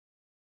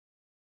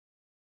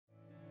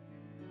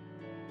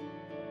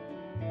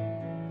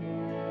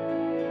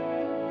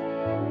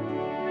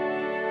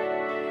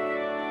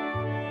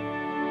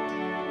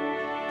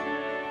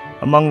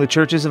Among the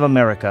churches of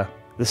America,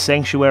 the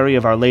sanctuary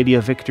of Our Lady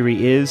of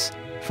Victory is,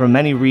 for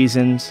many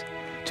reasons,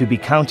 to be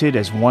counted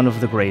as one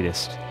of the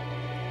greatest.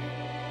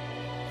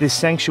 This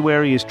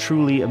sanctuary is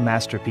truly a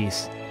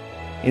masterpiece,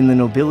 in the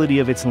nobility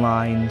of its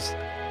lines,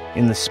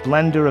 in the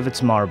splendor of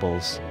its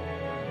marbles,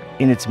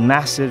 in its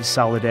massive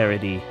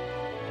solidarity,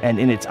 and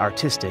in its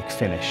artistic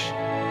finish.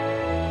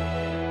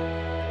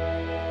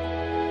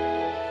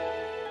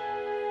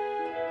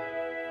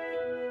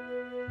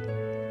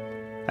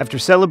 After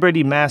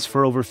celebrating Mass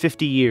for over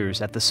 50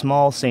 years at the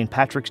small St.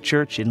 Patrick's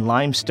Church in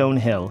Limestone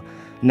Hill,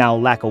 now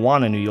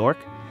Lackawanna, New York,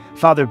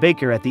 Father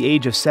Baker, at the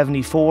age of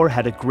 74,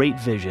 had a great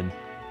vision.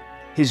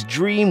 His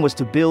dream was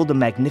to build a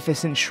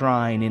magnificent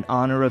shrine in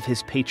honor of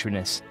his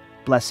patroness,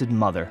 Blessed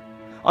Mother,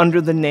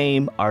 under the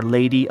name Our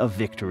Lady of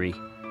Victory.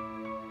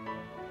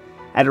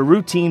 At a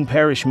routine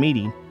parish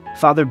meeting,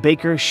 Father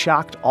Baker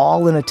shocked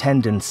all in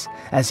attendance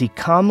as he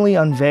calmly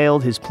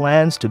unveiled his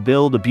plans to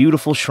build a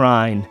beautiful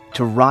shrine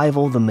to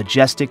rival the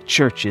majestic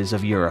churches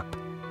of Europe.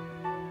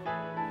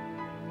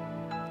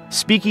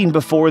 Speaking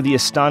before the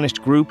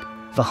astonished group,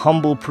 the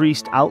humble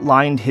priest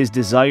outlined his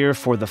desire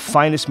for the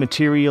finest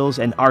materials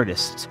and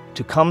artists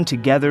to come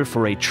together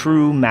for a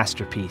true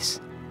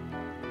masterpiece.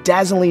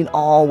 Dazzling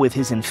all with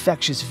his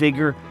infectious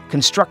vigor,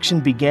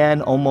 construction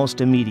began almost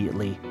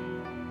immediately.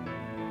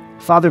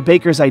 Father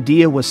Baker's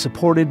idea was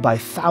supported by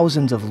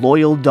thousands of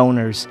loyal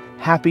donors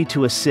happy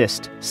to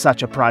assist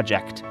such a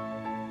project.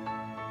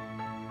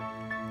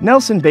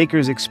 Nelson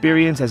Baker's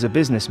experience as a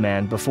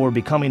businessman before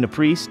becoming a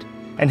priest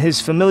and his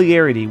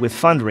familiarity with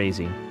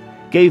fundraising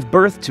gave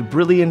birth to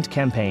brilliant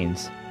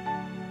campaigns.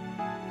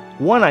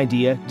 One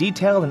idea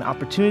detailed an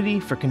opportunity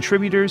for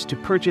contributors to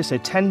purchase a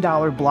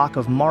 $10 block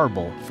of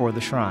marble for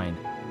the shrine.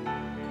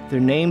 Their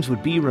names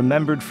would be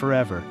remembered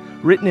forever,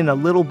 written in a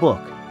little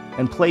book,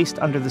 and placed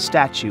under the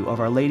statue of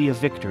Our Lady of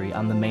Victory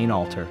on the main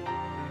altar.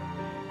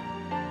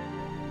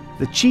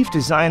 The chief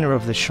designer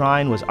of the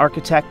shrine was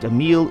architect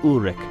Emile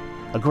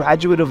Ulhrich, a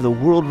graduate of the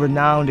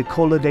world-renowned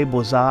École des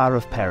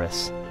Beaux-Arts of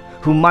Paris,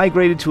 who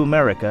migrated to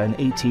America in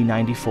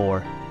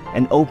 1894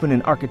 and opened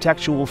an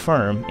architectural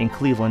firm in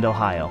Cleveland,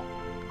 Ohio.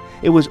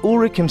 It was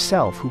Ulhrich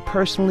himself who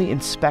personally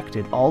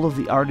inspected all of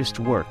the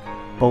artist's work,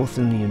 both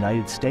in the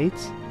United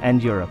States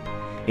and Europe,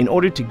 in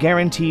order to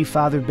guarantee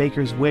Father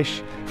Baker's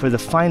wish for the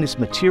finest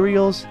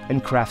materials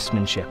and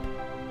craftsmanship.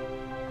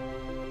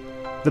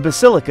 The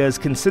Basilica is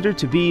considered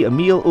to be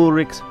Emile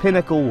Ulhrich's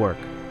pinnacle work.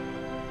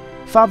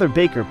 Father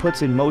Baker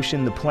puts in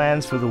motion the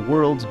plans for the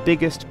world's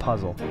biggest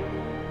puzzle,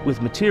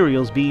 with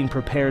materials being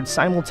prepared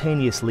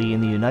simultaneously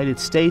in the United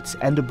States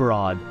and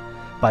abroad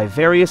by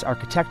various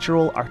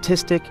architectural,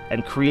 artistic,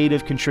 and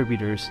creative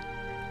contributors,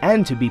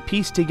 and to be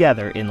pieced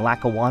together in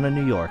Lackawanna,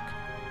 New York.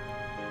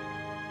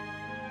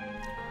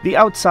 The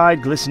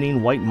outside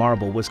glistening white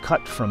marble was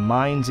cut from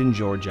mines in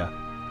Georgia,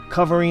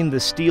 covering the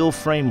steel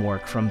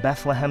framework from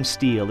Bethlehem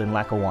Steel in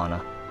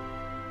Lackawanna.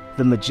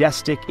 The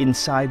majestic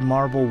inside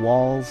marble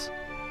walls,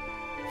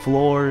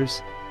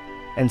 floors,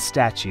 and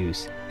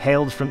statues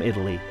hailed from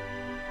Italy,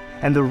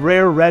 and the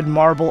rare red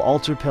marble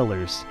altar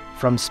pillars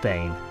from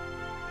Spain.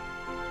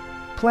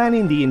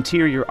 Planning the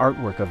interior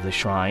artwork of the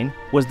shrine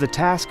was the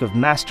task of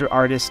master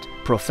artist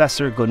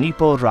Professor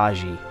Gonipo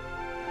Raji.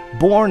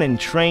 Born and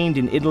trained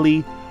in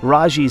Italy,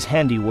 Raji's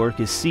handiwork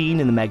is seen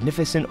in the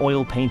magnificent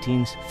oil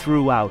paintings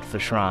throughout the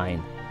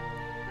shrine.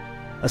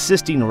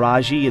 Assisting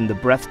Raji in the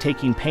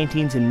breathtaking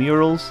paintings and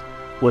murals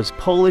was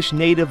Polish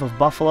native of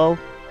Buffalo,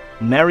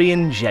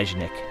 Marian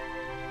Rzeźnik.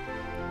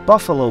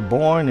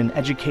 Buffalo-born and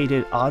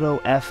educated Otto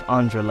F.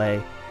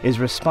 Anderle is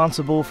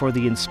responsible for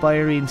the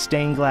inspiring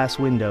stained glass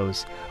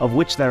windows, of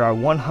which there are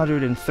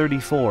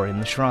 134 in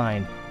the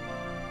shrine.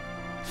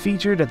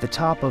 Featured at the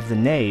top of the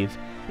nave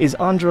is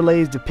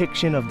Anderle's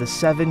depiction of the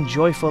 7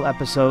 joyful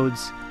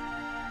episodes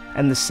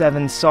and the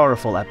 7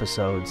 sorrowful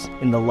episodes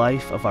in the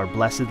life of our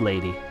Blessed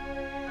Lady.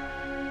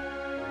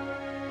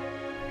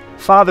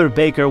 Father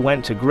Baker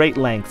went to great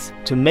lengths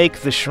to make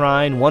the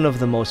shrine one of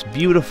the most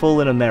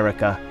beautiful in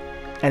America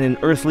and an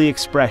earthly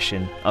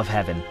expression of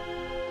heaven.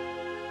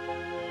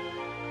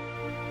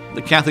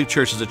 The Catholic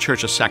Church is a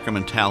church of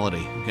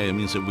sacramentality. Okay? It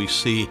means that we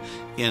see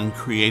in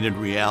created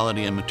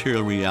reality and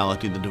material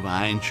reality the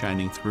divine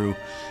shining through.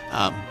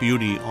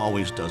 Beauty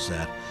always does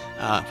that.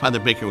 Father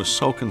Baker was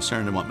so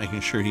concerned about making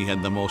sure he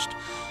had the most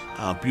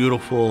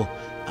beautiful,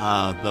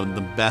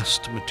 the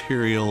best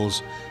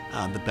materials,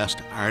 the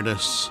best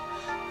artists.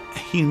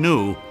 He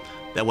knew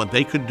that what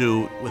they could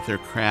do with their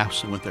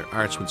crafts and with their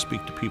arts would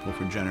speak to people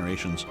for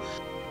generations.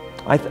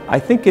 I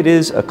think it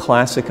is a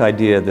classic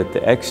idea that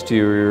the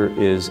exterior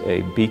is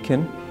a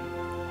beacon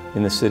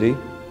in the city.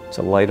 It's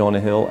a light on a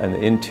hill, and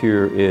the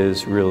interior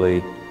is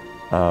really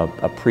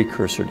a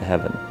precursor to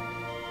heaven.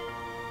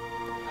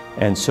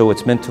 And so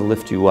it's meant to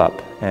lift you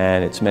up,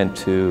 and it's meant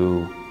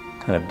to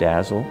kind of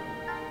dazzle,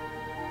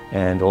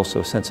 and also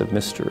a sense of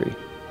mystery.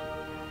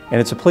 And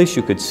it's a place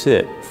you could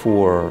sit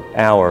for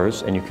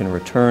hours, and you can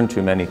return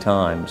to many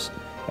times,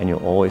 and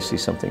you'll always see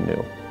something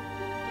new.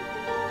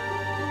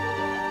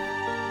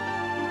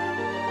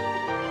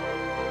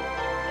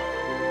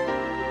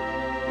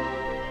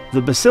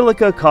 The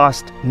basilica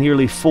cost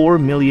nearly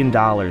 $4 million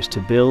to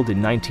build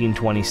in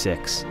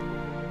 1926.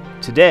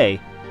 Today,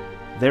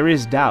 there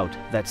is doubt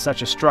that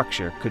such a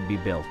structure could be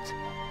built.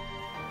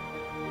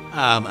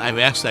 I've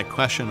asked that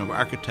question of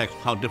architects,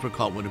 how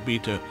difficult would it be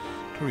to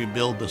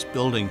rebuild this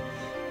building,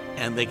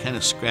 and they kind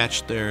of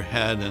scratch their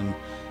head and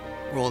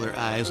roll their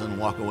eyes and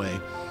walk away.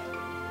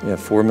 Yeah,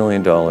 $4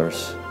 million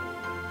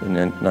in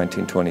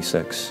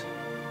 1926.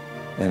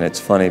 And it's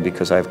funny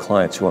because I have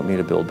clients who want me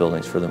to build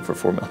buildings for them for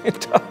 $4 million.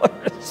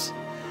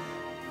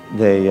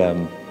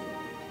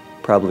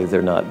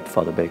 They're not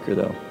Father Baker,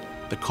 though.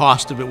 The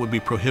cost of it would be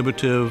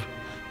prohibitive.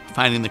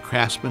 Finding the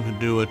craftsmen to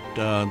do it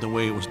the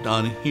way it was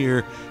done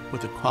here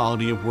with the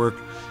quality of work,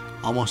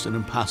 almost an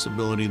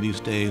impossibility these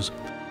days.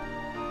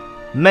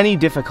 Many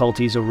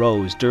difficulties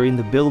arose during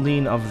the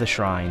building of the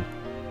shrine,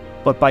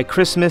 but by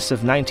Christmas of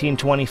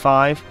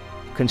 1925,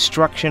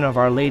 construction of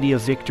Our Lady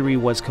of Victory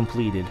was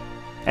completed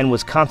and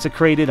was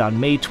consecrated on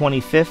May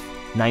 25,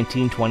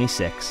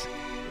 1926.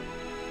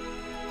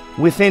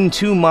 Within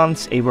 2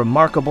 months, a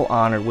remarkable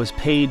honor was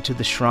paid to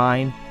the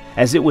shrine,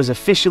 as it was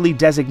officially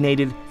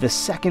designated the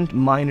second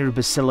minor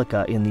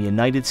basilica in the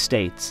United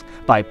States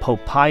by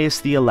Pope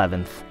Pius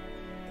XI.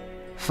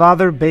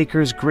 Father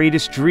Baker's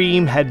greatest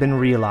dream had been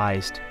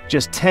realized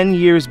just 10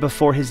 years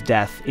before his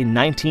death in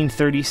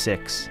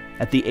 1936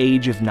 at the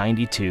age of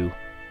 92.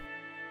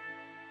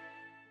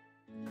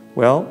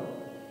 Well,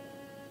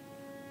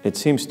 it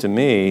seems to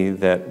me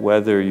that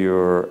whether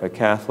you're a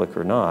Catholic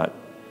or not,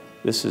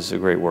 this is a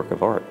great work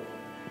of art.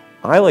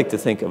 I like to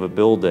think of a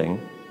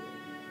building,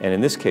 and in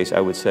this case I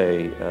would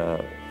say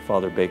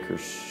Father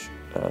Baker's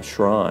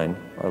shrine,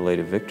 Our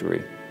Lady of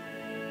Victory,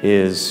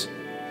 is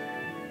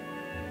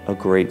a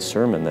great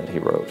sermon that he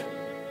wrote.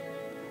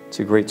 It's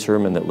a great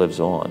sermon that lives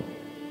on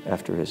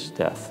after his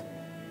death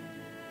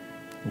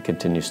and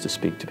continues to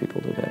speak to people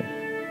today.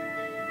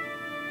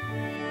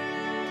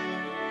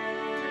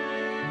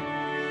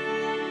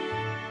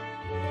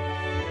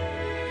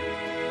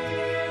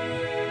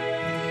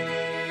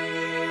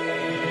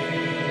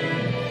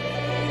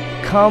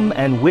 Come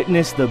and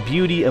witness the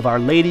beauty of Our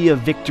Lady of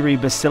Victory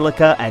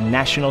Basilica and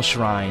National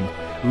Shrine,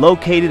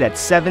 located at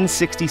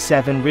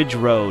 767 Ridge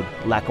Road,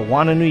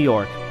 Lackawanna, New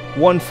York,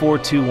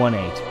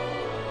 14218.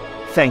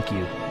 Thank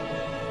you.